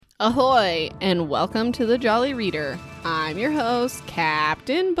Ahoy, and welcome to the Jolly Reader. I'm your host,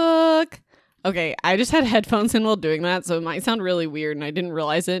 Captain Book. Okay, I just had headphones in while doing that, so it might sound really weird, and I didn't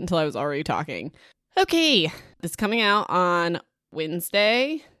realize it until I was already talking. Okay, this is coming out on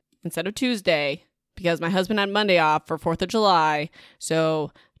Wednesday instead of Tuesday, because my husband had Monday off for 4th of July.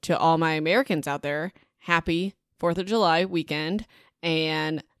 So to all my Americans out there, happy 4th of July weekend.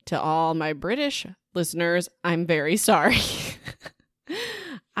 And to all my British listeners, I'm very sorry.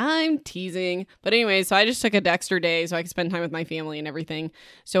 I'm teasing. But anyway, so I just took a Dexter day so I could spend time with my family and everything.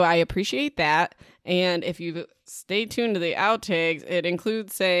 So I appreciate that. And if you stay tuned to the outtakes, it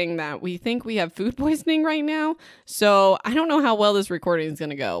includes saying that we think we have food poisoning right now. So I don't know how well this recording is going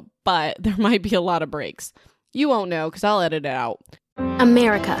to go, but there might be a lot of breaks. You won't know because I'll edit it out.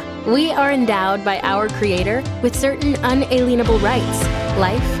 America. We are endowed by our Creator with certain unalienable rights: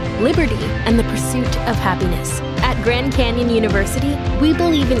 life, liberty, and the pursuit of happiness. At Grand Canyon University, we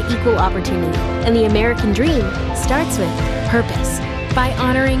believe in equal opportunity, and the American dream starts with purpose. By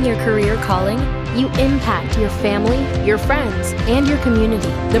honoring your career calling, you impact your family, your friends, and your community.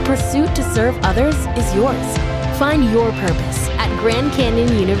 The pursuit to serve others is yours. Find your purpose at Grand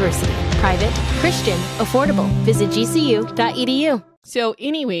Canyon University. Private, Christian, affordable. Visit gcu.edu. So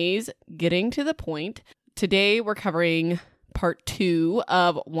anyways, getting to the point, today we're covering part 2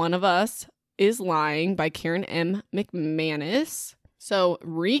 of One of Us is Lying by Karen M. McManus. So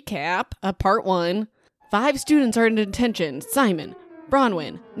recap of part 1. 5 students are in detention: Simon,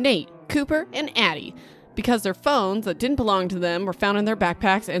 Bronwyn, Nate, Cooper, and Addie, because their phones that didn't belong to them were found in their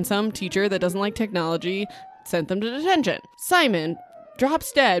backpacks, and some teacher that doesn't like technology sent them to detention. Simon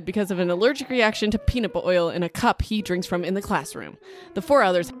drops dead because of an allergic reaction to peanut oil in a cup he drinks from in the classroom. The 4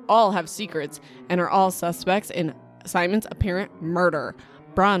 others all have secrets and are all suspects in Simon's apparent murder.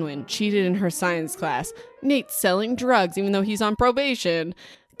 Bronwyn cheated in her science class. Nate's selling drugs even though he's on probation.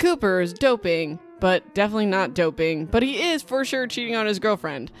 Cooper's doping, but definitely not doping, but he is for sure cheating on his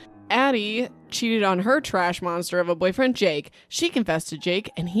girlfriend. Addie cheated on her trash monster of a boyfriend, Jake. She confessed to Jake,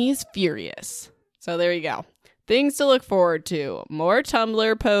 and he's furious. So there you go. Things to look forward to: more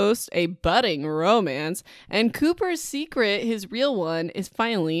Tumblr posts, a budding romance, and Cooper's secret, his real one, is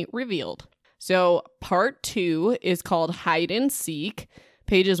finally revealed. So part 2 is called Hide and Seek,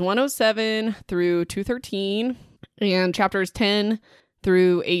 pages 107 through 213, and chapters 10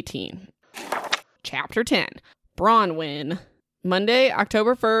 through 18. Chapter 10, Bronwyn, Monday,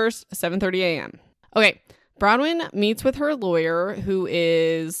 October 1st, 7:30 a.m. Okay, Bronwyn meets with her lawyer, who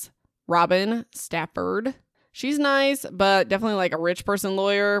is Robin Stafford. She's nice, but definitely like a rich person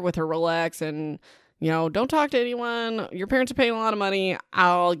lawyer with her Rolex and, don't talk to anyone. Your parents are paying a lot of money.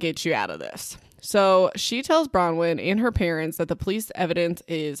 I'll get you out of this. So she tells Bronwyn and her parents that the police evidence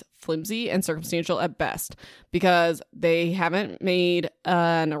is flimsy and circumstantial at best because they haven't made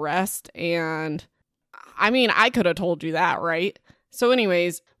an arrest. And I mean, I could have told you that, right? So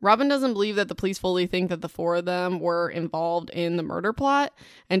anyways, Robin doesn't believe that the police fully think that the 4 of them were involved in the murder plot,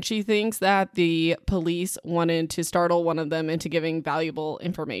 and she thinks that the police wanted to startle one of them into giving valuable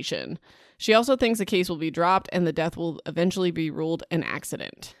information. She also thinks the case will be dropped and the death will eventually be ruled an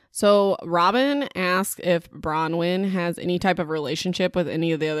accident. So Robin asks if Bronwyn has any type of relationship with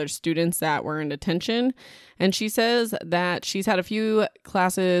any of the other students that were in detention, and she says that she's had a few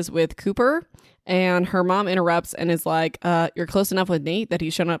classes with Cooper. And her mom interrupts and is like, you're close enough with Nate that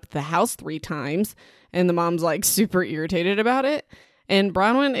he's shown up at the house 3 times. And the mom's like super irritated about it. And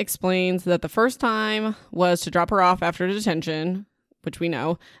Bronwyn explains that the first time was to drop her off after detention, which we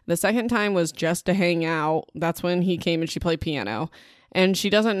know. The second time was just to hang out. That's when he came and she played piano. And she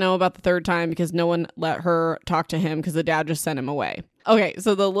doesn't know about the third time because no one let her talk to him because the dad just sent him away. Okay,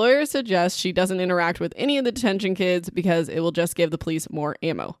 so the lawyer suggests she doesn't interact with any of the detention kids because it will just give the police more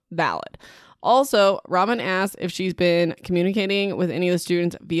ammo. Valid. Also, Robin asks if she's been communicating with any of the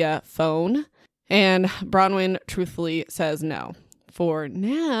students via phone, and Bronwyn truthfully says no. For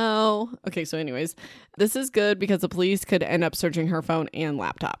now. Okay, so anyways, this is good because the police could end up searching her phone and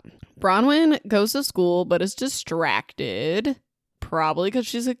laptop. Bronwyn goes to school but is distracted. Probably because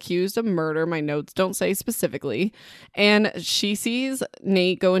she's accused of murder. My notes don't say specifically. And she sees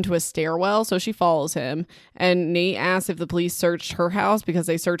Nate go into a stairwell, so she follows him. And Nate asks if the police searched her house because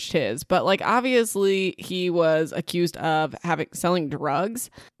they searched his. But, obviously he was accused of selling drugs.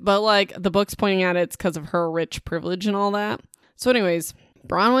 But, the book's pointing out it's because of her rich privilege and all that. So anyways,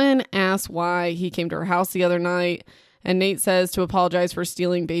 Bronwyn asks why he came to her house the other night. And Nate says to apologize for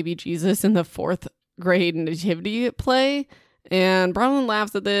stealing baby Jesus in the 4th grade nativity play. And Bronwyn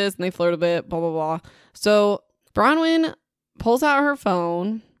laughs at this and they flirt a bit, blah, blah, blah. So Bronwyn pulls out her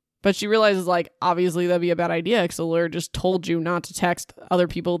phone But she realizes, like, obviously that'd be a bad idea because the lawyer just told you not to text other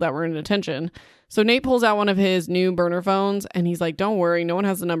people that were in detention. So Nate pulls out one of his new burner phones and he's like, don't worry, no one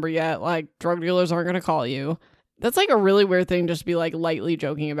has the number yet. Like, drug dealers aren't going to call you. That's like a really weird thing just to be like lightly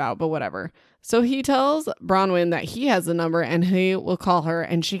joking about, but whatever. So he tells Bronwyn that he has the number and he will call her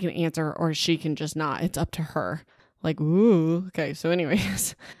and she can answer or she can just not. It's up to her. Like, ooh. Okay, so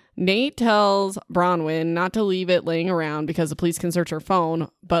anyways, Nate tells Bronwyn not to leave it laying around because the police can search her phone,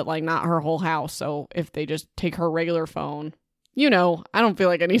 but like not her whole house. So if they just take her regular phone, I don't feel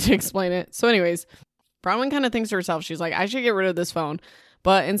like I need to explain it. So anyways, Bronwyn kind of thinks to herself, she's like, I should get rid of this phone.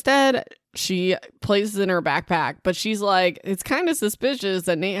 But instead, she places it in her backpack. But she's like, it's kind of suspicious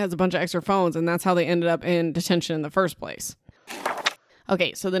that Nate has a bunch of extra phones. And that's how they ended up in detention in the first place.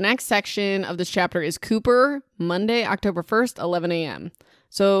 Okay, so the next section of this chapter is Cooper, Monday, October 1st, 11 a.m.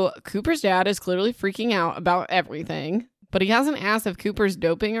 So Cooper's dad is clearly freaking out about everything. But he hasn't asked if Cooper's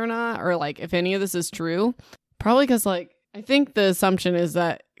doping or not. Or like if any of this is true. Probably because like I think the assumption is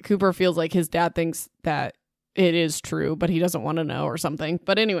that Cooper feels like his dad thinks that it is true, but he doesn't want to know or something.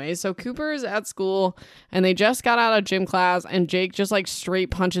 But anyway, so Cooper is at school and they just got out of gym class and Jake just like straight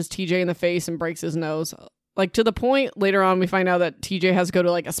punches TJ in the face and breaks his nose. Like to the point later on we find out that TJ has to go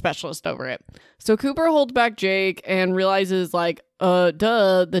to like a specialist over it. So Cooper holds back Jake and realizes like,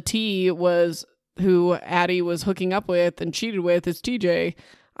 the T was who Addie was hooking up with and cheated with is TJ.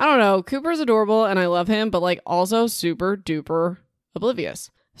 I don't know. Cooper's adorable and I love him, but like also super duper oblivious.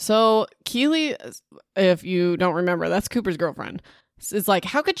 So Keely, if you don't remember, that's Cooper's girlfriend. It's like,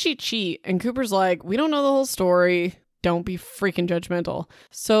 how could she cheat? And Cooper's like, we don't know the whole story. Don't be freaking judgmental.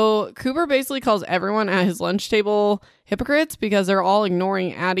 So Cooper basically calls everyone at his lunch table hypocrites because they're all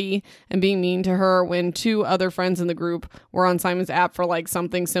ignoring Addie and being mean to her when two other friends in the group were on Simon's app for like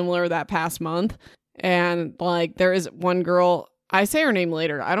something similar that past month. And like there is one girl, I say her name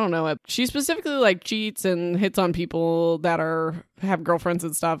later, I don't know it. She specifically like cheats and hits on people that have girlfriends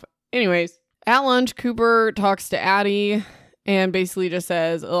and stuff. Anyways, at lunch, Cooper talks to Addie and basically just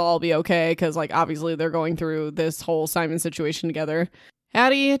says it'll all be okay because like obviously they're going through this whole Simon situation together.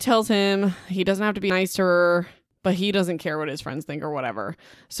 Addie tells him he doesn't have to be nice to her, but he doesn't care what his friends think or whatever.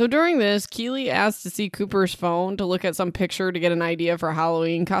 So during this, Keely asks to see Cooper's phone to look at some picture to get an idea for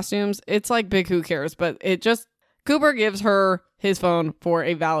Halloween costumes. It's like big who cares, but Cooper gives her his phone for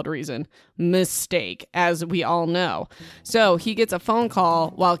a valid reason. Mistake, as we all know. So he gets a phone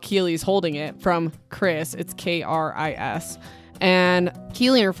call while Keely's holding it from Chris. It's Kris. And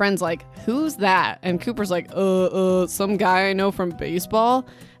Keely and her friend's like, who's that? And Cooper's like, some guy I know from baseball.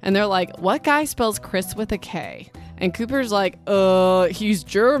 And they're like, what guy spells Chris with a K? And Cooper's like, he's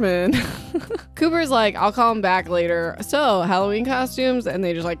German. Cooper's like, I'll call him back later. So Halloween costumes. And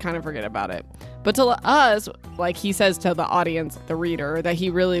they just like kind of forget about it. But to us, like he says to the audience, the reader, that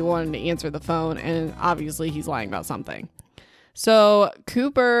he really wanted to answer the phone. And obviously he's lying about something. So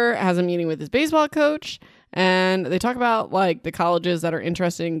Cooper has a meeting with his baseball coach. And they talk about like the colleges that are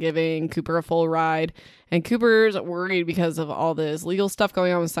interested in giving Cooper a full ride. And Cooper's worried because of all this legal stuff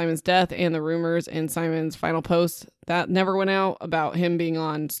going on with Simon's death and the rumors in Simon's final post that never went out about him being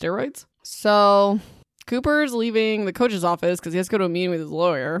on steroids. So Cooper's leaving the coach's office because he has to go to a meeting with his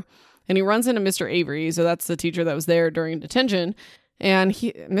lawyer. And he runs into Mr. Avery. So that's the teacher that was there during detention. And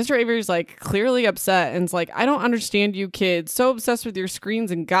Mr. Avery's like clearly upset. And it's like, I don't understand you kids. So obsessed with your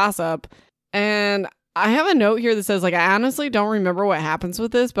screens and gossip. And I have a note here that says, like, I honestly don't remember what happens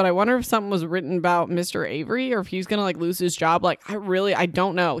with this, but I wonder if something was written about Mr. Avery or if he's going to, like, lose his job. Like, I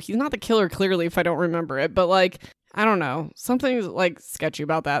don't know. He's not the killer, clearly, if I don't remember it. But, like, I don't know. Something's, like, sketchy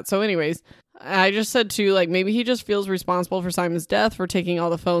about that. So, anyways, I just said, too, like, maybe he just feels responsible for Simon's death for taking all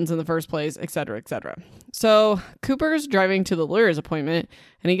the phones in the first place, etc., etc. So, Cooper's driving to the lawyer's appointment,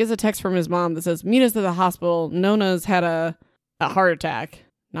 and he gets a text from his mom that says, meet us at the hospital. Nona's had a heart attack.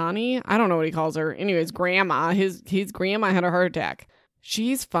 Nani? I don't know what he calls her. Anyways, grandma. His grandma had a heart attack.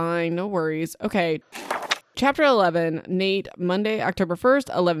 She's fine. No worries. Okay. Chapter 11. Nate, Monday, October 1st,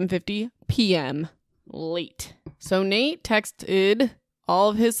 11:50 p.m. Late. So Nate texted all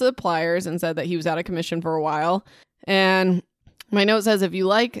of his suppliers and said that he was out of commission for a while. And my note says, if you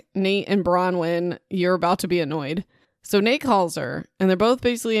like Nate and Bronwyn, you're about to be annoyed. So Nate calls her, and they both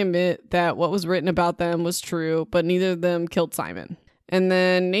basically admit that what was written about them was true, but neither of them killed Simon. And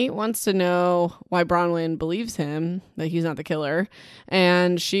then Nate wants to know why Bronwyn believes him, that he's not the killer.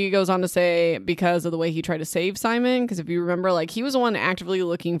 And she goes on to say because of the way he tried to save Simon. Because if you remember, like, he was the one actively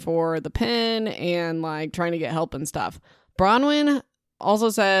looking for the pen and, like, trying to get help and stuff. Bronwyn also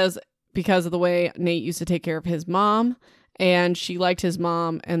says because of the way Nate used to take care of his mom. And she liked his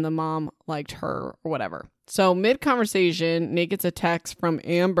mom and the mom liked her or whatever. So mid-conversation, Nate gets a text from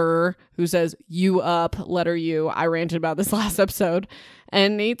Amber who says, "You up, letter U." I ranted about this last episode.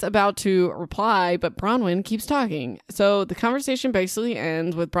 And Nate's about to reply, but Bronwyn keeps talking. So the conversation basically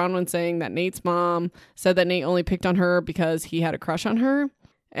ends with Bronwyn saying that Nate's mom said that Nate only picked on her because he had a crush on her.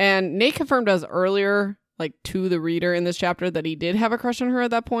 And Nate confirmed us earlier, like to the reader in this chapter, that he did have a crush on her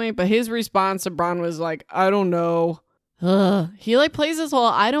at that point. But his response to Bronwyn was like, "I don't know." He like plays this whole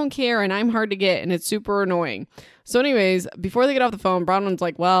 "I don't care" and "I'm hard to get," and it's super annoying. So anyways, before they get off the phone, Bronwyn's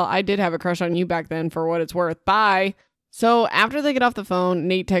like, "Well, I did have a crush on you back then, for what it's worth. Bye." So after they get off the phone,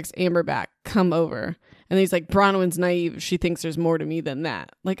 Nate texts Amber back, "Come over." And he's like, "Bronwyn's naive. She thinks there's more to me than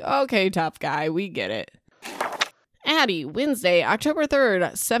that." Like, okay, tough guy. We get it. Addie, Wednesday, October 3rd,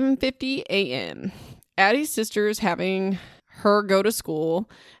 7:50 a.m. Addie's sister's having her go to school,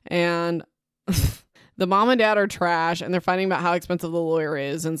 and the mom and dad are trash, and they're fighting about how expensive the lawyer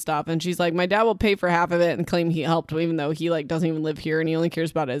is and stuff. And she's like, "My dad will pay for half of it and claim he helped, even though he like doesn't even live here and he only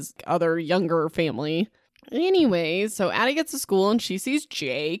cares about his other younger family." Anyways, so Addie gets to school and she sees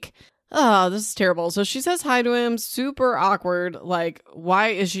Jake. Oh, this is terrible. So she says hi to him, super awkward. Like, why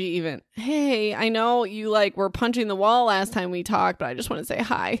is she even, "Hey, I know you like were punching the wall last time we talked, but I just want to say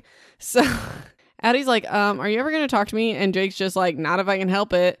hi." So Addie's like, "Are you ever going to talk to me?" And Jake's just like, "Not if I can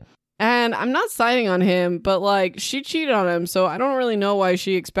help it." And I'm not siding on him, but like she cheated on him, so I don't really know why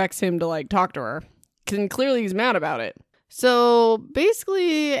she expects him to like talk to her. And clearly he's mad about it. So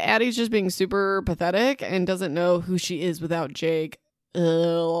basically, Addie's just being super pathetic and doesn't know who she is without Jake.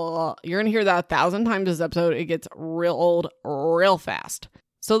 Ugh. You're going to hear that 1,000 times this episode. It gets real old real fast.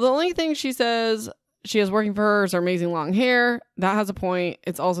 So the only thing she says she has working for her is her amazing long hair. That has a point.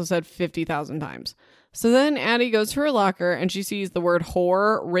 It's also said 50,000 times. So then Addie goes to her locker and she sees the word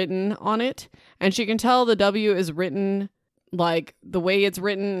whore written on it. And she can tell the W is written like the way it's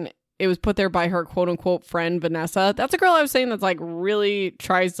written. It was put there by her quote unquote friend, Vanessa. That's a girl I was saying that's like really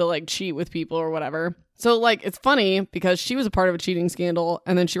tries to like cheat with people or whatever. So like it's funny because she was a part of a cheating scandal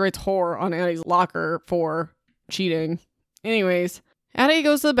and then she writes whore on Addie's locker for cheating. Anyways, Addie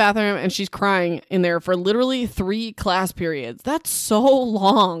goes to the bathroom and she's crying in there for literally 3 class periods. That's so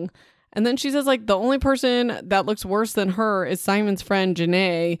long. And then she says, like, the only person that looks worse than her is Simon's friend,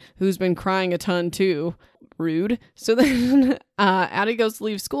 Janae, who's been crying a ton, too. Rude. So then Addie goes to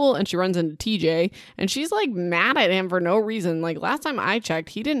leave school and she runs into TJ. And she's, like, mad at him for no reason. Like, last time I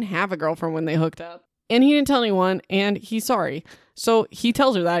checked, he didn't have a girlfriend when they hooked up. And he didn't tell anyone, and he's sorry. So he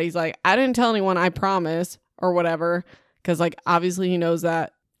tells her that. He's like, "I didn't tell anyone, I promise," or whatever. Because, like, obviously he knows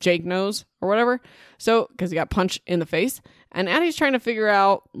that Jake knows or whatever. So, because he got punched in the face. And Addie's trying to figure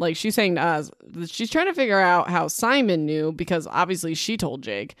out, like she's saying to us, she's trying to figure out how Simon knew because obviously she told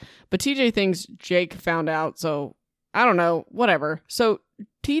Jake. But TJ thinks Jake found out, so I don't know, whatever. So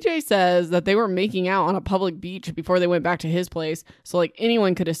TJ says that they were making out on a public beach before they went back to his place, so like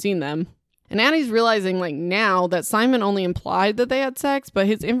anyone could have seen them. And Addie's realizing like now that Simon only implied that they had sex, but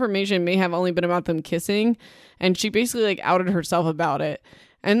his information may have only been about them kissing. And she basically like outed herself about it.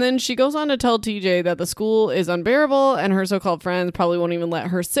 And then she goes on to tell TJ that the school is unbearable and her so-called friends probably won't even let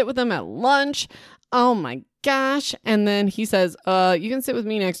her sit with them at lunch. Oh my gosh. And then he says, "You can sit with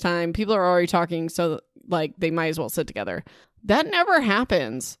me next time. People are already talking, so like they might as well sit together." That never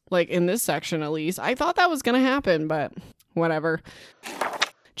happens, like in this section at least. I thought that was going to happen, but whatever.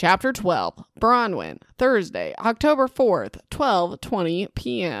 Chapter 12, Bronwyn, Thursday, October 4th, 12:20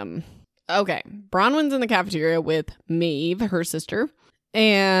 p.m. Okay, Bronwyn's in the cafeteria with Maeve, her sister.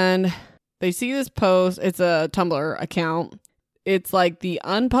 And they see this post. It's a Tumblr account. It's like the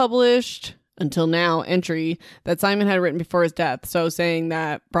unpublished until now entry that Simon had written before his death. So saying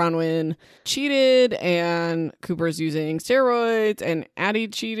that Bronwyn cheated and Cooper's using steroids and Addie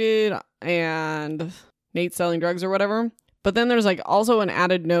cheated and Nate's selling drugs or whatever. But then there's like also an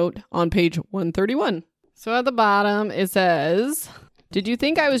added note on page 131. So at the bottom it says, "Did you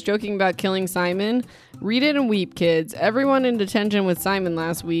think I was joking about killing Simon? Read it and weep, kids. Everyone in detention with Simon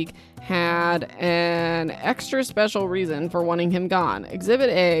last week had an extra special reason for wanting him gone.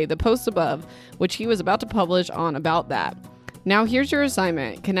 Exhibit A, the post above, which he was about to publish on about that. Now here's your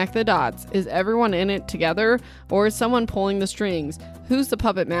assignment. Connect the dots. Is everyone in it together, or is someone pulling the strings? Who's the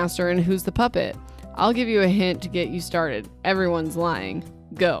puppet master and who's the puppet? I'll give you a hint to get you started. Everyone's lying.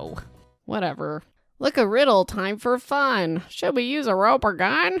 Go." Whatever. Look, a riddle. Time for fun. Should we use a rope or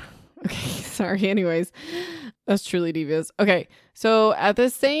gun? Okay, sorry. Anyways, that's truly devious. Okay, so at the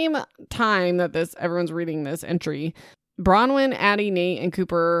same time that everyone's reading this entry, Bronwyn, Addie, Nate, and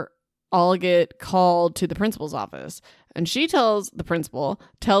Cooper all get called to the principal's office. And she tells them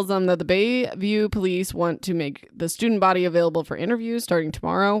that the Bayview police want to make the student body available for interviews starting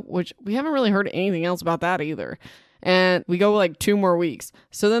tomorrow, which we haven't really heard anything else about that either. And we go like 2 more weeks.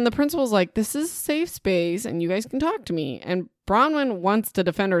 So then the principal's like, this is a safe space and you guys can talk to me. And Bronwyn wants to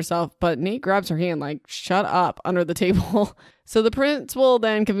defend herself, but Nate grabs her hand like, shut up, under the table. So the principal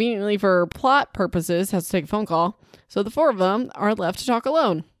then conveniently for plot purposes has to take a phone call. So the 4 of them are left to talk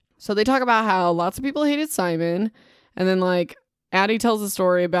alone. So they talk about how lots of people hated Simon. And then like Addie tells a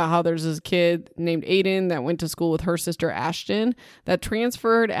story about how there's this kid named Aiden that went to school with her sister Ashton that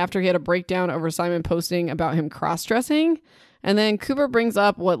transferred after he had a breakdown over Simon posting about him cross-dressing. And then Cooper brings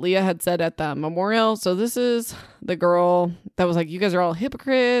up what Leah had said at the memorial. So this is the girl that was like, you guys are all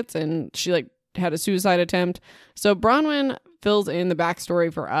hypocrites. And she like had a suicide attempt. So Bronwyn fills in the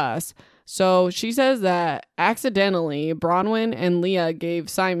backstory for us. So she says that accidentally, Bronwyn and Leah gave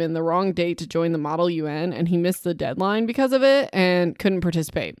Simon the wrong date to join the Model UN, and he missed the deadline because of it and couldn't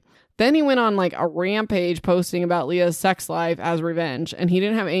participate. Then he went on like a rampage posting about Leah's sex life as revenge, and he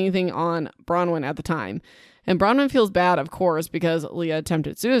didn't have anything on Bronwyn at the time. And Bronwyn feels bad, of course, because Leah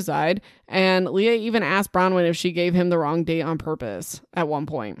attempted suicide, and Leah even asked Bronwyn if she gave him the wrong date on purpose at one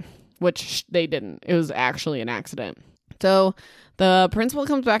point, which they didn't. It was actually an accident. So the principal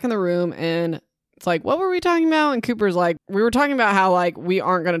comes back in the room and it's like, what were we talking about? And Cooper's like, we were talking about how like we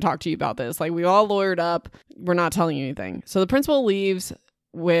aren't going to talk to you about this. Like we all lawyered up. We're not telling you anything. So the principal leaves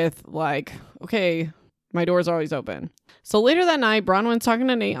with like, okay, my door's always open. So later that night, Bronwyn's talking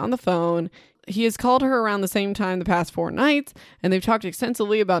to Nate on the phone. He has called her around the same time the past 4 nights, and they've talked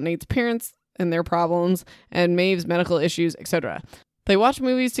extensively about Nate's parents and their problems and Maeve's medical issues, etc. They watch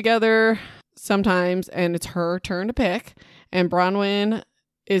movies together sometimes, and it's her turn to pick. And Bronwyn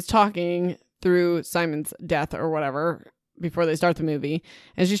is talking through Simon's death or whatever before they start the movie.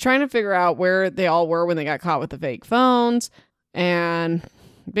 And she's trying to figure out where they all were when they got caught with the fake phones. And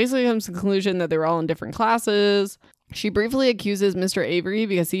basically comes to the conclusion that they were all in different classes. She briefly accuses Mr. Avery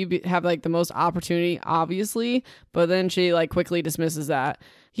because he have like the most opportunity, obviously. But then she like quickly dismisses that.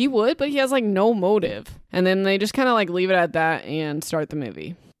 He would, but he has like no motive. And then they just kind of like leave it at that and start the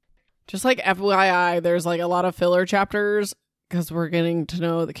movie. Just like FYI, there's like a lot of filler chapters because we're getting to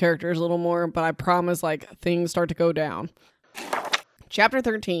know the characters a little more, but I promise like things start to go down. Chapter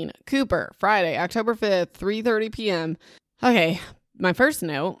 13, Cooper, Friday, October 5th, 3:30 p.m. Okay, my first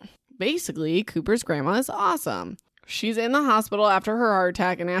note, basically Cooper's grandma is awesome. She's in the hospital after her heart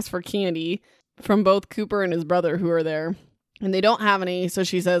attack and asks for candy from both Cooper and his brother who are there. And they don't have any, so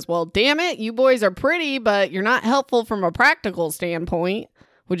she says, well, damn it, you boys are pretty, but you're not helpful from a practical standpoint.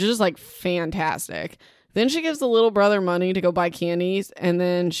 Which is just like fantastic. Then she gives the little brother money to go buy candies. And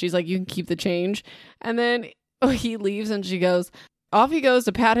then she's like, you can keep the change. And then he leaves and she goes, off he goes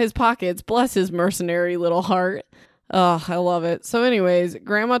to pat his pockets. Bless his mercenary little heart. Oh, I love it. So anyways,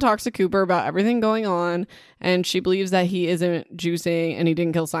 Grandma talks to Cooper about everything going on. And she believes that he isn't juicing and he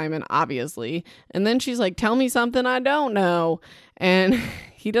didn't kill Simon, obviously. And then she's like, tell me something I don't know. And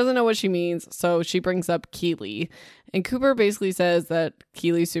he doesn't know what she means. So she brings up Keely. And Cooper basically says that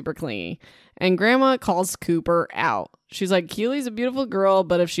Keely's super clingy. And Grandma calls Cooper out. She's like, Keely's a beautiful girl,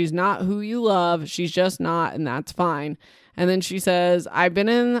 but if she's not who you love, she's just not, and that's fine. And then she says, I've been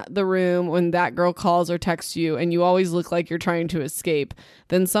in the room when that girl calls or texts you, and you always look like you're trying to escape.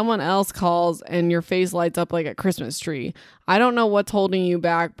 Then someone else calls, and your face lights up like a Christmas tree. I don't know what's holding you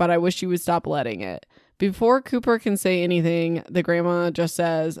back, but I wish you would stop letting it. Before Cooper can say anything, the grandma just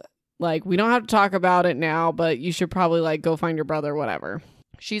says, like, we don't have to talk about it now, but you should probably, like, go find your brother, whatever.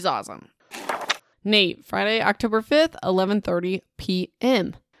 She's awesome. Nate, Friday, October 5th, 11:30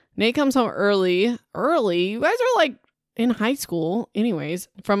 p.m. Nate comes home early. You guys are, like, in high school, anyways,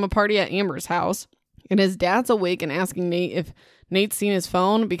 from a party at Amber's house. And his dad's awake and asking Nate if Nate's seen his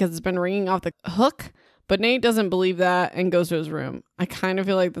phone because it's been ringing off the hook. But Nate doesn't believe that and goes to his room. I kind of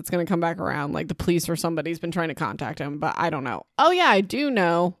feel like that's going to come back around. Like, the police or somebody's been trying to contact him, but I don't know. Oh, yeah, I do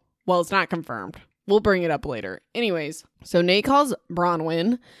know. Well, it's not confirmed. We'll bring it up later. Anyways, so Nate calls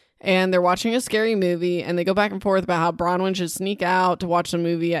Bronwyn, and they're watching a scary movie, and they go back and forth about how Bronwyn should sneak out to watch the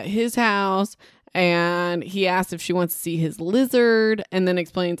movie at his house, and he asks if she wants to see his lizard, and then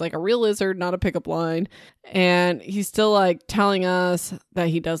explains, like, a real lizard, not a pickup line, and he's still, like, telling us that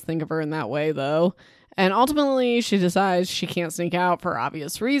he does think of her in that way, though, and ultimately, she decides she can't sneak out for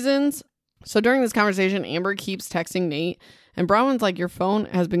obvious reasons. So during this conversation, Amber keeps texting Nate, and Bronwyn's like, your phone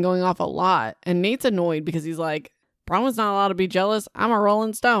has been going off a lot. And Nate's annoyed because he's like, Bronwyn's not allowed to be jealous. I'm a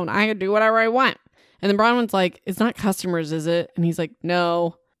Rolling Stone. I can do whatever I want. And then Bronwyn's like, it's not customers, is it? And he's like,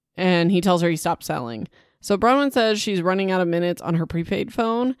 no. And he tells her he stopped selling. So Bronwyn says she's running out of minutes on her prepaid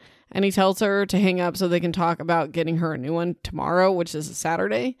phone. And he tells her to hang up so they can talk about getting her a new one tomorrow, which is a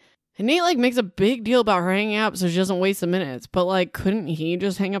Saturday. And Nate like makes a big deal about her hanging up so she doesn't waste the minutes. But like, couldn't he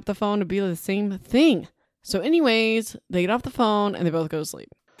just hang up the phone to be the same thing? So anyways, they get off the phone and they both go to sleep.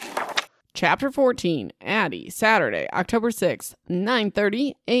 Chapter 14, Addie, Saturday, October 6th,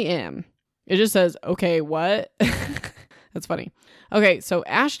 9:30 a.m. It just says, okay, what? That's funny. Okay, so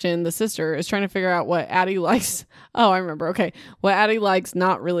Ashton, the sister, is trying to figure out what Addie likes. Oh, I remember. Okay, what Addie likes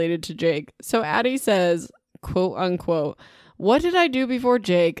not related to Jake. So Addie says, quote unquote, "What did I do before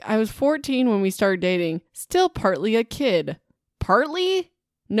Jake? I was 14 when we started dating. Still partly a kid." Partly?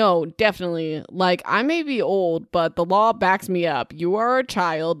 No, definitely. Like, I may be old, but the law backs me up. You are a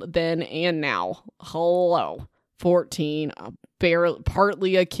child then and now. Hello. 14, barely,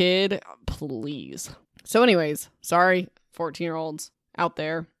 partly a kid. Please. So anyways, sorry, 14-year-olds out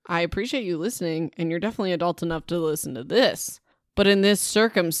there. I appreciate you listening, and you're definitely adult enough to listen to this. But in this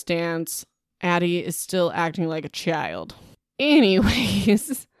circumstance, Addie is still acting like a child.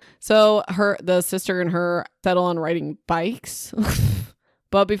 Anyways, so the sister and her settle on riding bikes.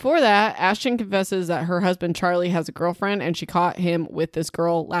 But before that, Ashton confesses that her husband Charlie has a girlfriend and she caught him with this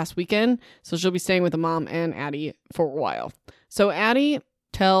girl last weekend. So she'll be staying with the mom and Addie for a while. So Addie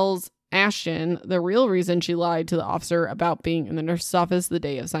tells Ashton the real reason she lied to the officer about being in the nurse's office the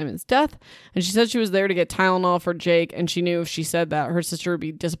day of Simon's death. And she said she was there to get Tylenol for Jake. And she knew if she said that, her sister would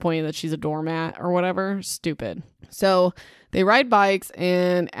be disappointed that she's a doormat or whatever. Stupid. So they ride bikes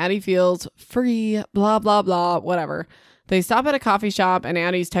and Addie feels free, blah, blah, blah, whatever. They stop at a coffee shop and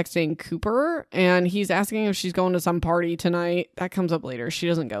Addie's texting Cooper and he's asking if she's going to some party tonight. That comes up later. She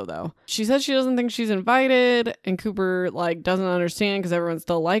doesn't go though. She says she doesn't think she's invited and Cooper like doesn't understand because everyone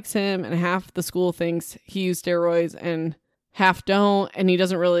still likes him and half the school thinks he used steroids and half don't. And he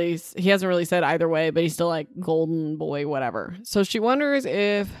hasn't really said either way, but he's still like golden boy, whatever. So she wonders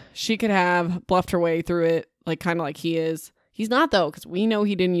if she could have bluffed her way through it, like kind of like he is. He's not though, because we know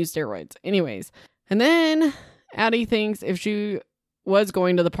he didn't use steroids. Anyways. And then Addie thinks if she was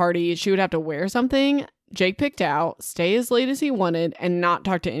going to the party, she would have to wear something Jake picked out, stay as late as he wanted, and not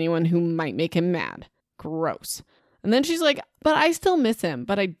talk to anyone who might make him mad. Gross. And then she's like, but I still miss him,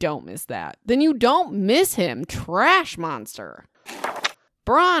 but I don't miss that. Then you don't miss him, trash monster.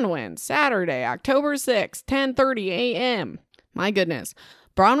 Bronwyn, Saturday, October 6th, 10:30 a.m. My goodness.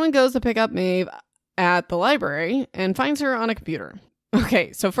 Bronwyn goes to pick up Maeve at the library and finds her on a computer.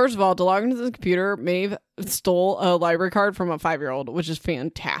 Okay, so first of all, to log into the computer, Maeve stole a library card from a 5-year-old, which is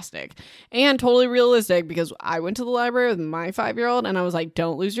fantastic and totally realistic because I went to the library with my 5-year-old and I was like,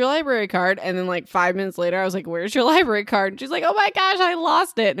 don't lose your library card. And then like 5 minutes later, I was like, where's your library card? And she's like, oh my gosh, I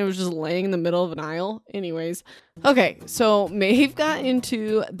lost it. And it was just laying in the middle of an aisle. Anyways. Okay, so Maeve got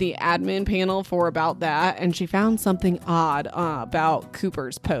into the admin panel for About That and she found something odd about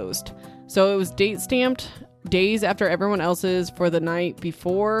Cooper's post. So it was date stamped days after everyone else's for the night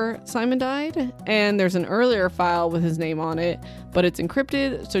before Simon died. And there's an earlier file with his name on it, but it's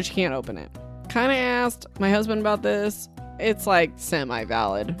encrypted, so she can't open it. Kind of asked my husband about this. It's like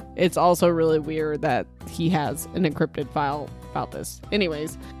semi-valid. It's also really weird that he has an encrypted file about this.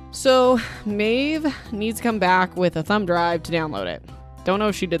 Anyways, so Maeve needs to come back with a thumb drive to download it. Don't know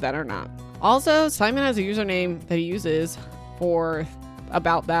if she did that or not. Also, Simon has a username that he uses for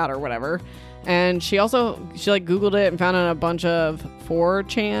About That or whatever. And she like Googled it and found on a bunch of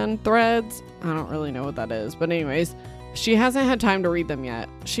 4chan threads. I don't really know what that is. But anyways, she hasn't had time to read them yet.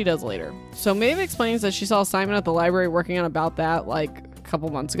 She does later. So Maeve explains that she saw Simon at the library working on About That like a couple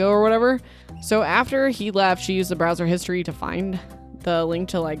months ago or whatever. So after he left, she used the browser history to find the link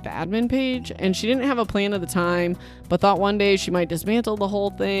to like the admin page. And she didn't have a plan at the time, but thought one day she might dismantle the whole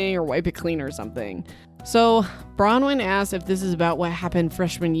thing or wipe it clean or something. So Bronwyn asks if this is about what happened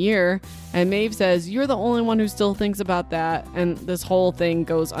freshman year, and Maeve says, you're the only one who still thinks about that, and this whole thing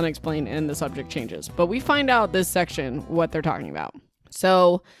goes unexplained and the subject changes. But we find out this section what they're talking about.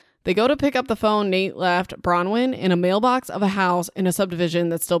 So they go to pick up the phone Nate left Bronwyn in a mailbox of a house in a subdivision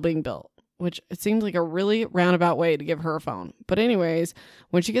that's still being built, which it seems like a really roundabout way to give her a phone. But anyways,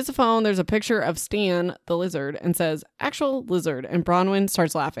 when she gets the phone, there's a picture of Stan, the lizard, and says, actual lizard. And Bronwyn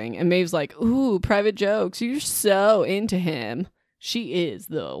starts laughing. And Maeve's like, ooh, private jokes. You're so into him. She is,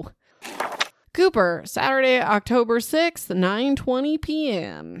 though. Cooper, Saturday, October 6th, 9:20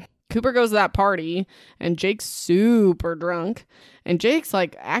 p.m. Cooper goes to that party, and Jake's super drunk. And Jake's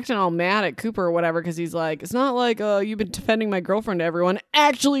like acting all mad at Cooper or whatever because he's like, it's not like you've been defending my girlfriend to everyone.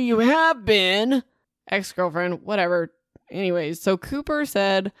 Actually, you have been. Ex-girlfriend, whatever. Anyways, so Cooper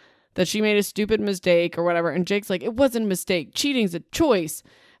said that she made a stupid mistake or whatever. And Jake's like, it wasn't a mistake. Cheating's a choice.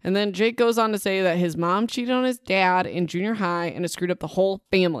 And then Jake goes on to say that his mom cheated on his dad in junior high and it screwed up the whole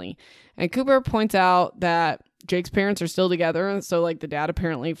family. And Cooper points out that Jake's parents are still together. So like the dad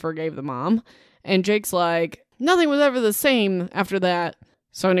apparently forgave the mom. And Jake's like, nothing was ever the same after that.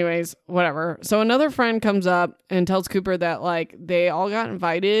 So anyways, whatever. So another friend comes up and tells Cooper that like they all got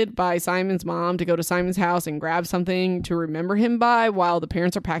invited by Simon's mom to go to Simon's house and grab something to remember him by while the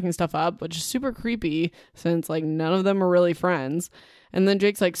parents are packing stuff up, which is super creepy since like none of them are really friends. And then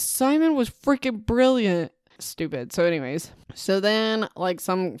Jake's like, Simon was freaking brilliant. Stupid. So anyways, so then like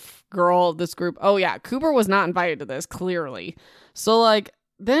some girl of this group, oh yeah, Cooper was not invited to this, clearly. So like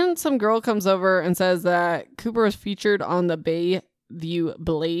then some girl comes over and says that Cooper was featured on the Bayview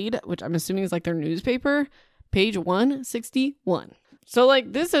Blade, which I'm assuming is like their newspaper, page 161. So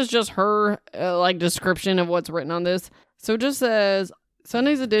like this is just her like description of what's written on this. So it just says,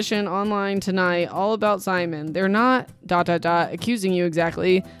 Sunday's edition online tonight, all about Simon. They're not ... accusing you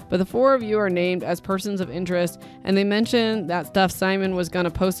exactly, but the four of you are named as persons of interest, and they mentioned that stuff Simon was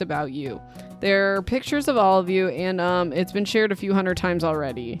gonna post about you. There are pictures of all of you, and it's been shared a few hundred times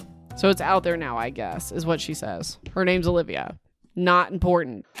already. So it's out there now, I guess, is what she says. Her name's Olivia. Not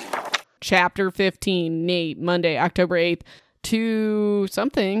important. Chapter 15, Nate, Monday, October 8th, 2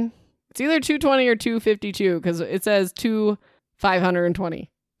 something. It's either 2:20 or 2:52, because it says 520.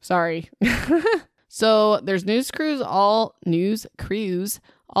 Sorry. So there's news crews all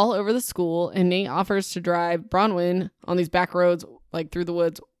over the school, and Nate offers to drive Bronwyn on these back roads, like through the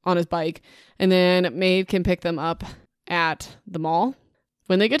woods on his bike, and then Maeve can pick them up at the mall.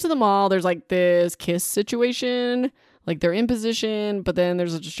 When they get to the mall, there's like this kiss situation, like they're in position, but then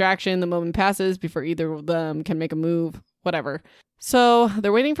there's a distraction. The moment passes before either of them can make a move, whatever. So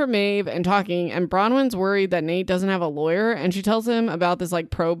they're waiting for Maeve and talking, and Bronwyn's worried that Nate doesn't have a lawyer, and she tells him about this like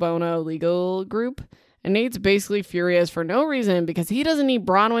pro bono legal group. And Nate's basically furious for no reason because he doesn't need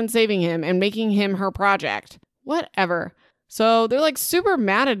Bronwyn saving him and making him her project. Whatever. So they're like super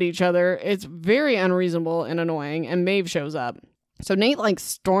mad at each other. It's very unreasonable and annoying, and Maeve shows up. So Nate like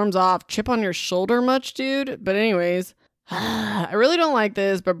storms off. Chip on your shoulder much, dude? But anyways, I really don't like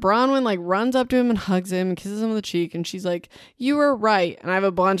this, but Bronwyn like runs up to him and hugs him and kisses him on the cheek, and she's like, you were right. And I have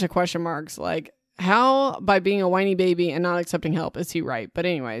a bunch of question marks, like, how by being a whiny baby and not accepting help is he right? But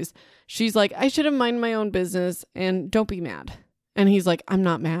anyways, she's like, I should have minded my own business and don't be mad. And he's like, I'm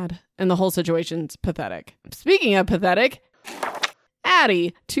not mad. And the whole situation's pathetic. Speaking of pathetic,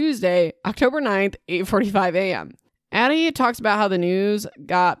 Addie, Tuesday, October 9th, 8:45 a.m. Addie talks about how the news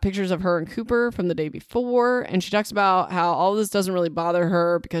got pictures of her and Cooper from the day before, and she talks about how all this doesn't really bother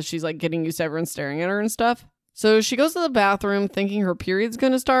her because she's like getting used to everyone staring at her and stuff. So she goes to the bathroom thinking her period's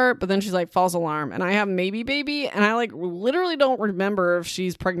gonna start, but then she's like, false alarm, and I have maybe baby, and I like literally don't remember if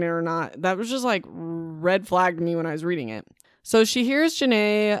she's pregnant or not. That was just like red flagged to me when I was reading it. So she hears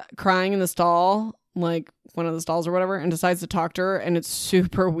Janae crying in the stall, like one of the stalls or whatever, and decides to talk to her, and it's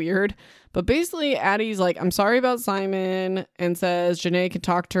super weird. But basically, Addie's like, I'm sorry about Simon, and says Janae can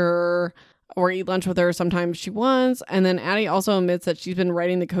talk to her or eat lunch with her sometime if she wants. And then Addie also admits that she's been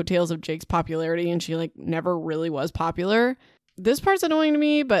writing the coattails of Jake's popularity, and she like never really was popular. This part's annoying to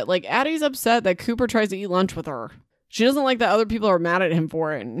me, but like Addie's upset that Cooper tries to eat lunch with her. She doesn't like that other people are mad at him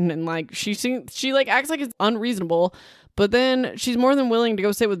for it, and like she like acts like it's unreasonable. But then she's more than willing to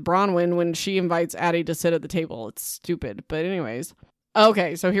go sit with Bronwyn when she invites Addie to sit at the table. It's stupid. But anyways.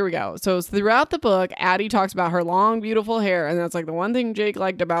 Okay, so here we go. So throughout the book, Addie talks about her long, beautiful hair, and that's like the one thing Jake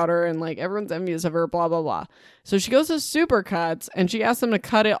liked about her, and like everyone's envious of her, blah, blah, blah. So she goes to Supercuts, and she asks them to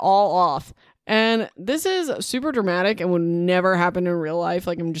cut it all off. And this is super dramatic and would never happen in real life.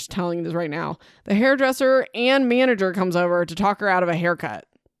 Like, I'm just telling you this right now. The hairdresser and manager comes over to talk her out of a haircut.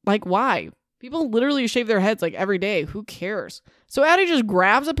 Like, why? People literally shave their heads like every day. Who cares? So Addie just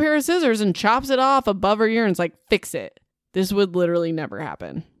grabs a pair of scissors and chops it off above her ear and is like, fix it. This would literally never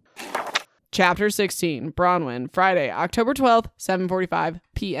happen. Chapter 16, Bronwyn, Friday, October 12th, 7:45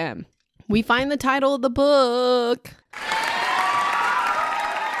 p.m. We find the title of the book.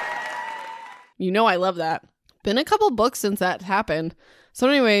 You know I love that. Been a couple books since that happened. So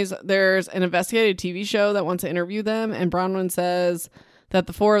anyways, there's an investigative TV show that wants to interview them, and Bronwyn says that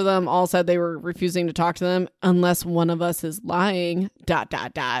the four of them all said they were refusing to talk to them unless one of us is lying, ...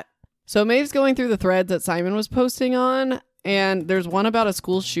 So Maeve's going through the threads that Simon was posting on, and there's one about a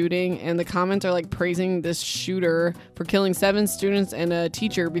school shooting, and the comments are like praising this shooter for killing 7 students and a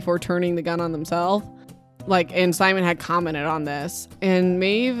teacher before turning the gun on themselves. Like, and Simon had commented on this, and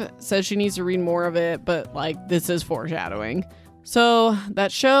Maeve says she needs to read more of it, but like this is foreshadowing. So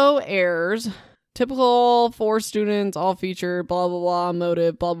that show airs. Typical 4 students, all featured, blah, blah, blah,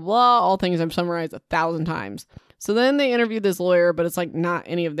 motive, blah, blah, blah, all things I've summarized 1,000 times. So then they interview this lawyer, but it's like not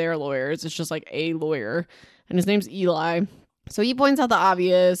any of their lawyers. It's just like a lawyer. And his name's Eli. So he points out the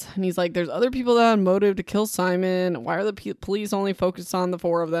obvious. And he's like, there's other people that had motive to kill Simon. Why are the police only focused on the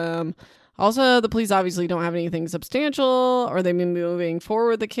 4 of them? Also, the police obviously don't have anything substantial, or they've been moving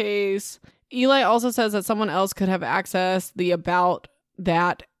forward the case. Eli also says that someone else could have accessed the About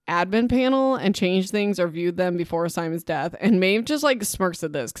That admin panel and changed things or viewed them before Simon's death. And Maeve just like smirks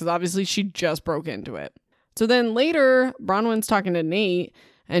at this because obviously she just broke into it. So then later, Bronwyn's talking to Nate,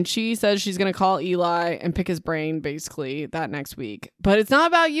 and she says she's going to call Eli and pick his brain basically that next week. But it's not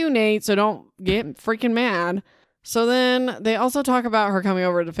about you, Nate, so don't get freaking mad. So then they also talk about her coming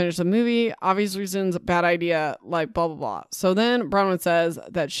over to finish the movie. Obvious reasons, bad idea, like blah, blah, blah. So then Bronwyn says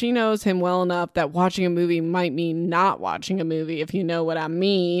that she knows him well enough that watching a movie might mean not watching a movie, if you know what I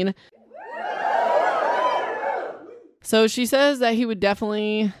mean. So she says that he would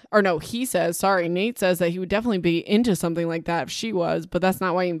definitely, Nate says that he would definitely be into something like that if she was, but that's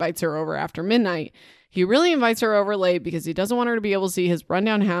not why he invites her over after midnight. He really invites her over late because he doesn't want her to be able to see his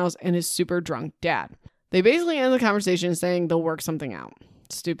rundown house and his super drunk dad. They basically end the conversation saying they'll work something out.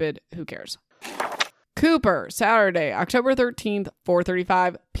 Stupid, who cares? Cooper, Saturday, October 13th,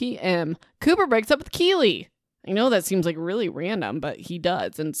 4:35 p.m. Cooper breaks up with Keely. I know that seems like really random, but he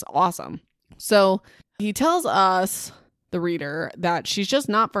does, and it's awesome. So he tells us, the reader, that she's just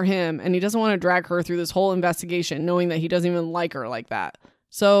not for him, and he doesn't want to drag her through this whole investigation, knowing that he doesn't even like her like that.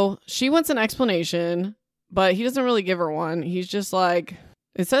 So she wants an explanation, but he doesn't really give her one. He's just like,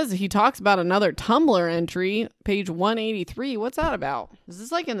 it says he talks about another Tumblr entry, page 183. What's that about? Is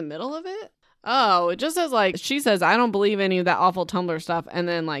this like in the middle of it? Oh, it just says like, she says, I don't believe any of that awful Tumblr stuff. And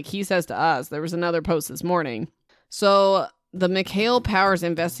then like he says to us, there was another post this morning. So the McHale Powers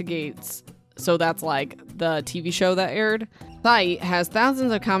Investigates, so that's like the TV show that aired, site has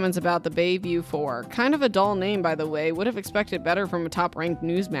thousands of comments about the Bayview 4. Kind of a dull name, by the way. Would have expected better from a top-ranked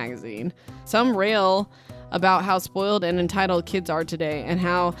news magazine. Some rail about how spoiled and entitled kids are today and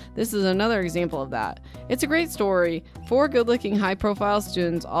how this is another example of that. It's a great story. 4 good-looking, high-profile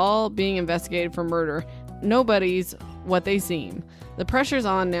students all being investigated for murder. Nobody's what they seem. The pressure's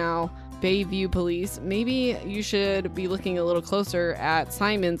on now. Bayview police, maybe you should be looking a little closer at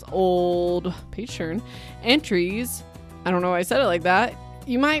Simon's old page turn entries. I don't know why I said it like that.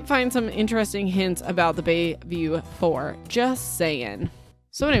 You might find some interesting hints about the Bayview 4. Just saying.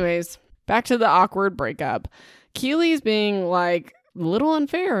 So anyways, back to the awkward breakup. Keely's being like a little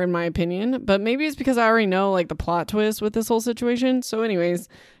unfair in my opinion, but maybe it's because I already know like the plot twist with this whole situation. So anyways,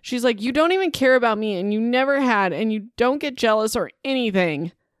 she's like, you don't even care about me and you never had, and you don't get jealous or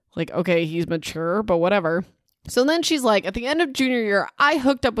anything. Like, okay, he's mature, but whatever. So then she's like, at the end of junior year, I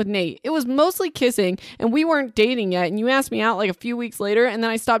hooked up with Nate. It was mostly kissing, and we weren't dating yet, and you asked me out like a few weeks later, and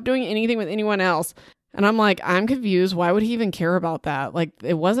then I stopped doing anything with anyone else. And I'm like, I'm confused. Why would he even care about that? Like,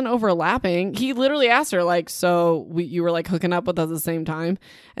 it wasn't overlapping. He literally asked her, like, so you were like hooking up with us at the same time?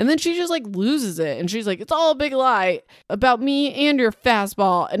 And then she just like loses it. And she's like, it's all a big lie about me and your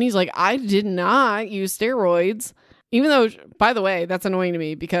fastball. And he's like, I did not use steroids. Even though, by the way, that's annoying to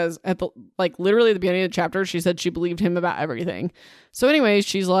me because at the literally at the beginning of the chapter, she said she believed him about everything. So anyways,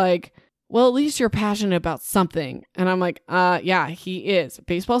 she's like, well, at least you're passionate about something. And I'm like, yeah, he is.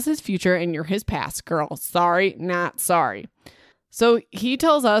 Baseball's his future and you're his past, girl. Sorry, not sorry. So he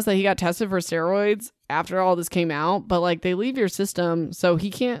tells us that he got tested for steroids after all this came out, but like they leave your system, so he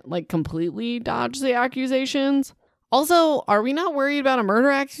can't like completely dodge the accusations. Also, are we not worried about a murder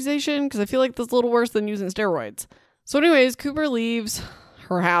accusation? Because I feel like that's a little worse than using steroids. So anyways, Cooper leaves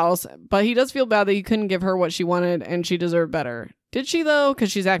her house, but he does feel bad that he couldn't give her what she wanted and she deserved better. Did she though?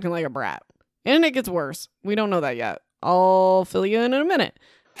 Because she's acting like a brat. And it gets worse. We don't know that yet. I'll fill you in a minute.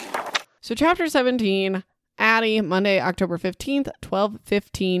 So chapter 17, Addie, Monday, October 15th,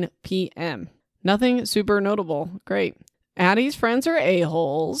 12:15 p.m. Nothing super notable. Great. Addie's friends are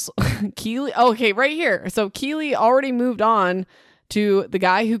a-holes. Keely, okay, right here. So Keely already moved on to the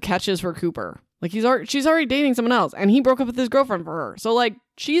guy who catches for Cooper. Like she's already dating someone else and he broke up with his girlfriend for her. So like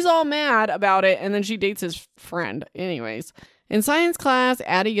she's all mad about it and then she dates his friend. Anyways, in science class,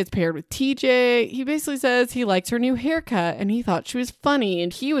 Addie gets paired with TJ. He basically says he likes her new haircut and he thought she was funny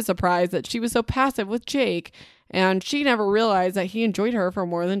and he was surprised that she was so passive with Jake and she never realized that he enjoyed her for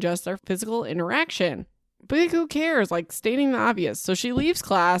more than just their physical interaction. But who cares? Like stating the obvious. So she leaves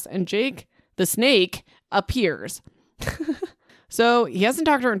class and Jake, the snake, appears. So he hasn't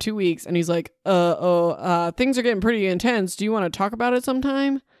talked to her in 2 weeks and he's like, things are getting pretty intense. Do you want to talk about it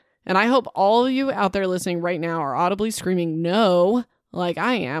sometime? And I hope all of you out there listening right now are audibly screaming no, like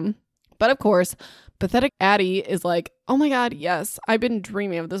I am. But of course, pathetic Addie is like, oh my God, yes, I've been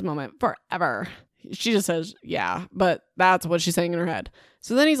dreaming of this moment forever. She just says, yeah, but that's what she's saying in her head.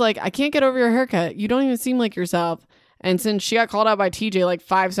 So then he's like, I can't get over your haircut. You don't even seem like yourself. And since she got called out by TJ like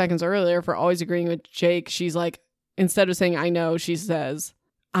 5 seconds earlier for always agreeing with Jake, she's like, instead of saying I know, she says,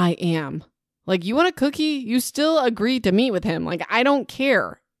 I am. Like, you want a cookie? You still agreed to meet with him. Like, I don't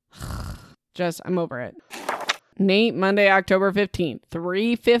care. I'm over it. Nate, Monday, October 15th,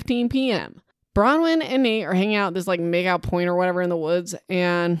 3:15 p.m. Bronwyn and Nate are hanging out at this like makeout point or whatever in the woods,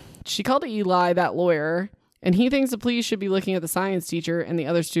 and she called Eli, that lawyer, and he thinks the police should be looking at the science teacher and the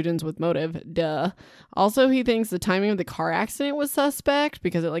other students with motive. Duh. Also, he thinks the timing of the car accident was suspect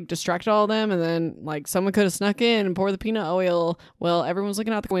because it like distracted all of them, and then like someone could have snuck in and poured the peanut oil. Well, everyone's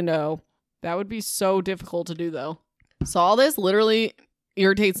looking out the window. That would be so difficult to do, though. So all this literally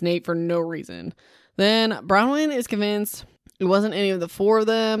irritates Nate for no reason. Then Bronwyn is convinced it wasn't any of the 4 of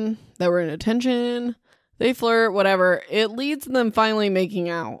them that were in attention. They flirt, whatever. It leads to them finally making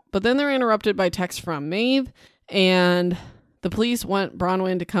out. But then they're interrupted by text from Maeve, and the police want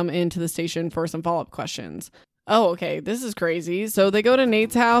Bronwyn to come into the station for some follow-up questions. Oh, okay, this is crazy. So they go to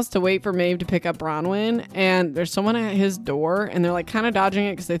Nate's house to wait for Maeve to pick up Bronwyn, and there's someone at his door, and they're like kind of dodging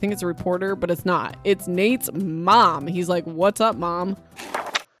it because they think it's a reporter, but it's not. It's Nate's mom. He's like, what's up, mom?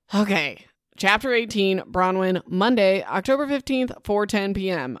 Okay. Chapter 18, Bronwyn, Monday, October 15th, 4:10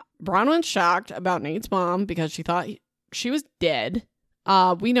 p.m. Bronwyn's shocked about Nate's mom because she thought she was dead.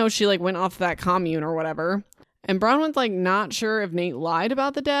 We know she like went off that commune or whatever. And Bronwyn's like not sure if Nate lied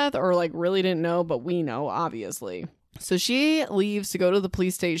about the death or like really didn't know, but we know, obviously. So she leaves to go to the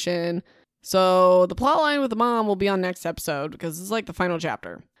police station. So the plot line with the mom will be on next episode because this is like the final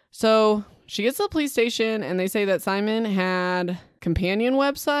chapter. So she gets to the police station and they say that Simon had companion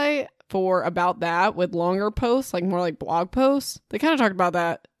website for about that with longer posts, like more like blog posts. They kind of talked about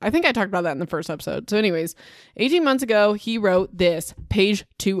that. I think I talked about that in the first episode. So anyways, 18 months ago, he wrote this, page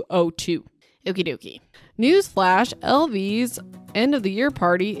 202. Okie dokie. Newsflash, LV's end of the year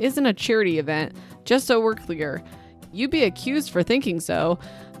party isn't a charity event, just so we're clear. You'd be accused for thinking so,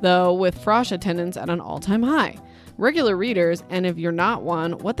 though, with Frosh attendance at an all-time high. Regular readers, and if you're not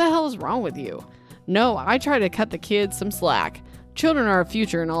one, what the hell is wrong with you? No, I try to cut the kids some slack. Children are our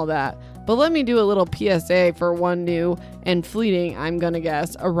future and all that, but let me do a little PSA for one new and fleeting, I'm gonna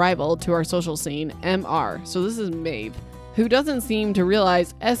guess, arrival to our social scene, MR. So this is Maeve, who doesn't seem to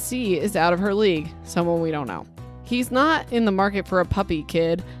realize SC is out of her league, someone we don't know. He's not in the market for a puppy,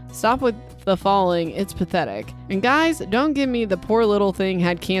 kid. Stop with the falling, it's pathetic. And guys, don't give me the poor little thing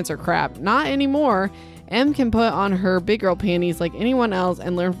had cancer crap, not anymore. M can put on her big girl panties like anyone else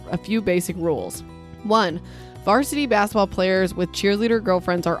and learn a few basic rules. 1. Varsity basketball players with cheerleader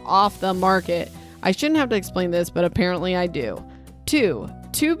girlfriends are off the market. I shouldn't have to explain this, but apparently I do. 2.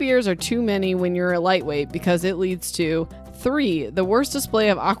 2 beers are too many when you're a lightweight because it leads to 3. The worst display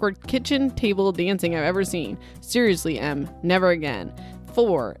of awkward kitchen table dancing I've ever seen. Seriously, M, never again.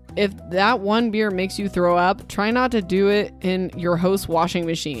 4. If that one beer makes you throw up, try not to do it in your host's washing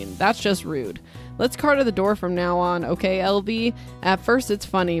machine. That's just rude. Let's car to the door from now on, okay, LV? At first it's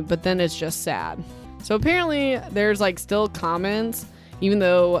funny, but then it's just sad. So apparently there's like still comments, even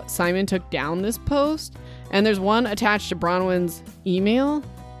though Simon took down this post. And there's one attached to Bronwyn's email,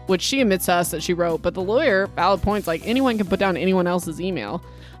 which she admits to us that she wrote. But the lawyer, valid points, like anyone can put down anyone else's email.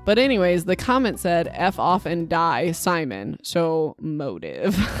 But anyways, the comment said, F off and die, Simon. So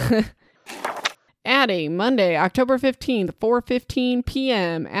motive. Addie, Monday, October 15th, 4:15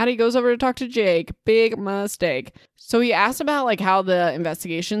 p.m. Addie goes over to talk to Jake. Big mistake. So he asked about like how the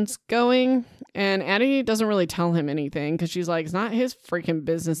investigation's going. And Addie doesn't really tell him anything because she's like, it's not his freaking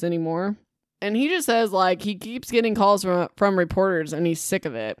business anymore. And he just says like he keeps getting calls from reporters and he's sick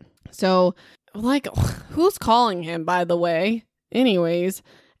of it. So like, who's calling him, by the way? Anyways,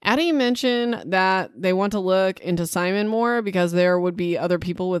 Addie mentioned that they want to look into Simon more because there would be other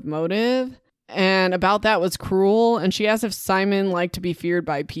people with motive. And about that was cruel. And she asked if Simon liked to be feared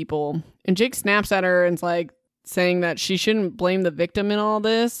by people. And Jake snaps at her and's like saying that she shouldn't blame the victim in all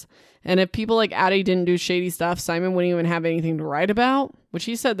this. And if people like Addie didn't do shady stuff, Simon wouldn't even have anything to write about, which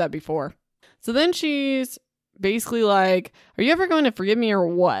he said that before. So then she's basically like, are you ever going to forgive me or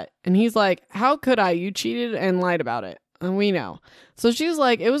what? And he's like, how could I? You cheated and lied about it. And we know. So she's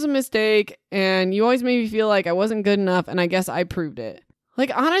like, it was a mistake and you always made me feel like I wasn't good enough and I guess I proved it.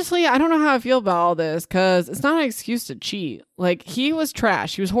 Like, honestly, I don't know how I feel about all this because it's not an excuse to cheat. Like, he was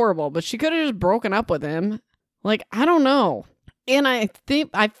trash. He was horrible, but she could have just broken up with him. Like, I don't know. And I think,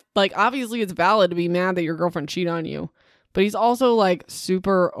 obviously it's valid to be mad that your girlfriend cheated on you. But he's also, like,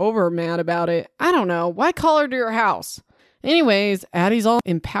 super over mad about it. I don't know. Why call her to your house? Anyways, Addie's all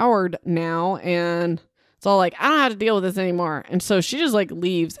empowered now. And It's all like, I don't have to deal with this anymore. And so she just like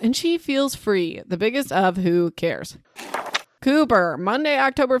leaves and she feels free. The biggest of who cares. Cooper, Monday,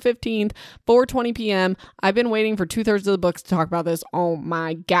 October 15th, 4:20 p.m. I've been waiting for 2/3 of the books to talk about this. Oh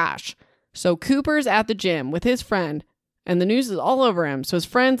my gosh. So Cooper's at the gym with his friend and the news is all over him. So his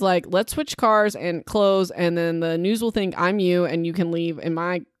friend's like, let's switch cars and clothes and then the news will think I'm you and you can leave in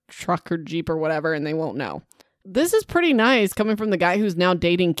my truck or Jeep or whatever and they won't know. This is pretty nice coming from the guy who's now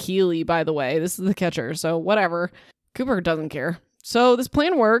dating Keely, by the way. This is the catcher. So whatever. Cooper doesn't care. So this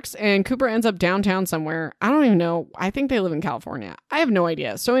plan works and Cooper ends up downtown somewhere. I don't even know. I think they live in California. I have no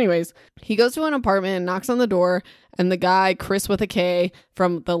idea. So anyways, he goes to an apartment and knocks on the door and the guy, Chris with a K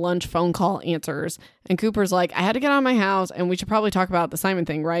from the lunch phone call answers. And Cooper's like, I had to get out of my house and we should probably talk about the Simon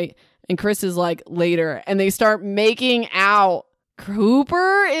thing, right? And Chris is like, later. And they start making out.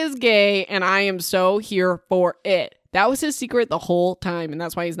 Cooper is gay and I am so here for it. That was his secret the whole time. And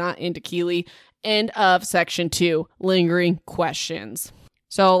that's why he's not into Keely. End of section 2, lingering questions.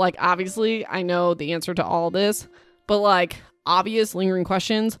 So like, obviously I know the answer to all this, but like obvious lingering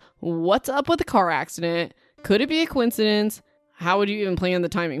questions. What's up with the car accident? Could it be a coincidence? How would you even plan the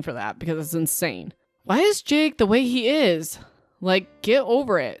timing for that? Because it's insane. Why is Jake the way he is? Like, get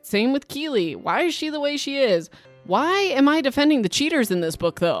over it. Same with Keely. Why is she the way she is? Why am I defending the cheaters in this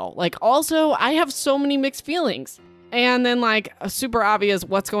book though? Like also, I have so many mixed feelings. And then like super obvious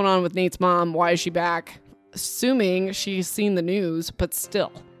what's going on with Nate's mom. Why is she back? Assuming she's seen the news, but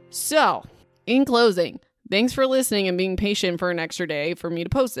still. So in closing, thanks for listening and being patient for an extra day for me to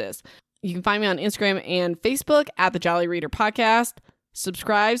post this. You can find me on Instagram and Facebook at the Jolly Reader Podcast.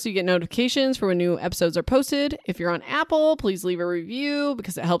 Subscribe so you get notifications for when new episodes are posted. If you're on Apple, please leave a review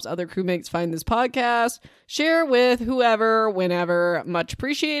because it helps other crewmates find this podcast. Share with whoever, whenever, much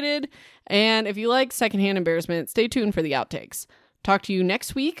appreciated. And if you like secondhand embarrassment, stay tuned for the outtakes. Talk to you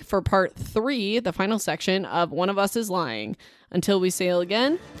next week for part 3, the final section of One of Us is Lying. Until we sail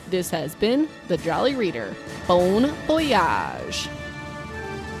again, this has been the Jolly Reader. Bon voyage.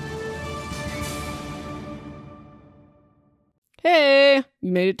 Hey,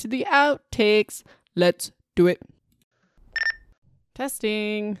 you made it to the outtakes. Let's do it.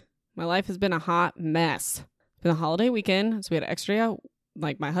 Testing. My life has been a hot mess. It's been a holiday weekend, so we had an extra day out.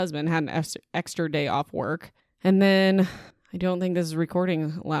 Like my husband had an extra day off work. And then I don't think this is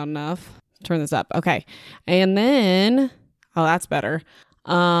recording loud enough. Turn this up. Okay. And then, oh, that's better.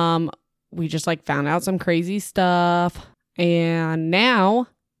 We just like found out some crazy stuff. And now,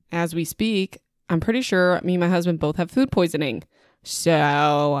 as we speak, I'm pretty sure me and my husband both have food poisoning.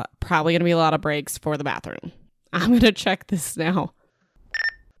 So probably going to be a lot of breaks for the bathroom. I'm going to check this now.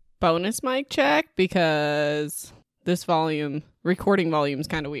 Bonus mic check because this recording volume is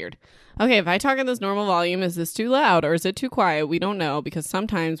kind of weird. Okay, if I talk in this normal volume, is this too loud or is it too quiet? We don't know because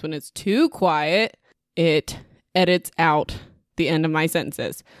sometimes when it's too quiet, it edits out the end of my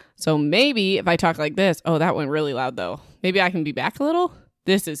sentences. So maybe if I talk like this, oh, that went really loud though. Maybe I can be back a little.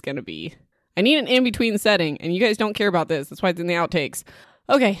 This is going to be... I need an in-between setting, and you guys don't care about this. That's why it's in the outtakes.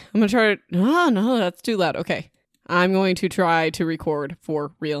 Okay, I'm going to try to... Oh, no, that's too loud. Okay, I'm going to try to record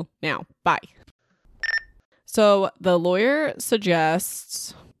for real now. Bye. So the lawyer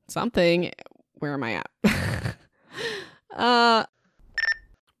suggests something. Where am I at?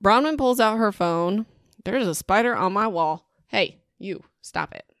 Bronwyn pulls out her phone. There's a spider on my wall. Hey, you,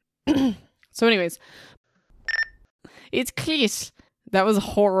 stop it. So anyways, it's Chris. That was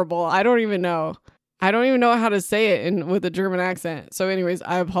horrible. I don't even know how to say it with a German accent. So anyways,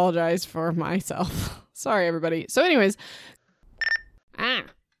 I apologize for myself. Sorry, everybody. So anyways, trying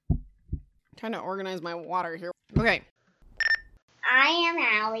to organize my water here. Okay. I am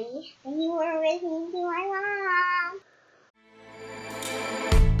Allie, and you are listening to my mom.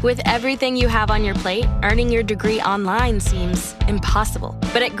 With everything you have on your plate, earning your degree online seems impossible.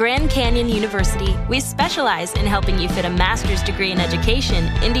 But at Grand Canyon University, we specialize in helping you fit a master's degree in education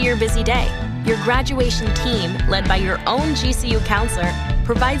into your busy day. Your graduation team, led by your own GCU counselor,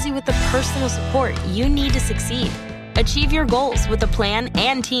 provides you with the personal support you need to succeed. Achieve your goals with a plan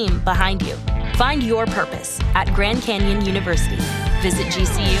and team behind you. Find your purpose at Grand Canyon University. Visit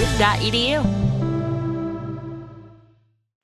gcu.edu.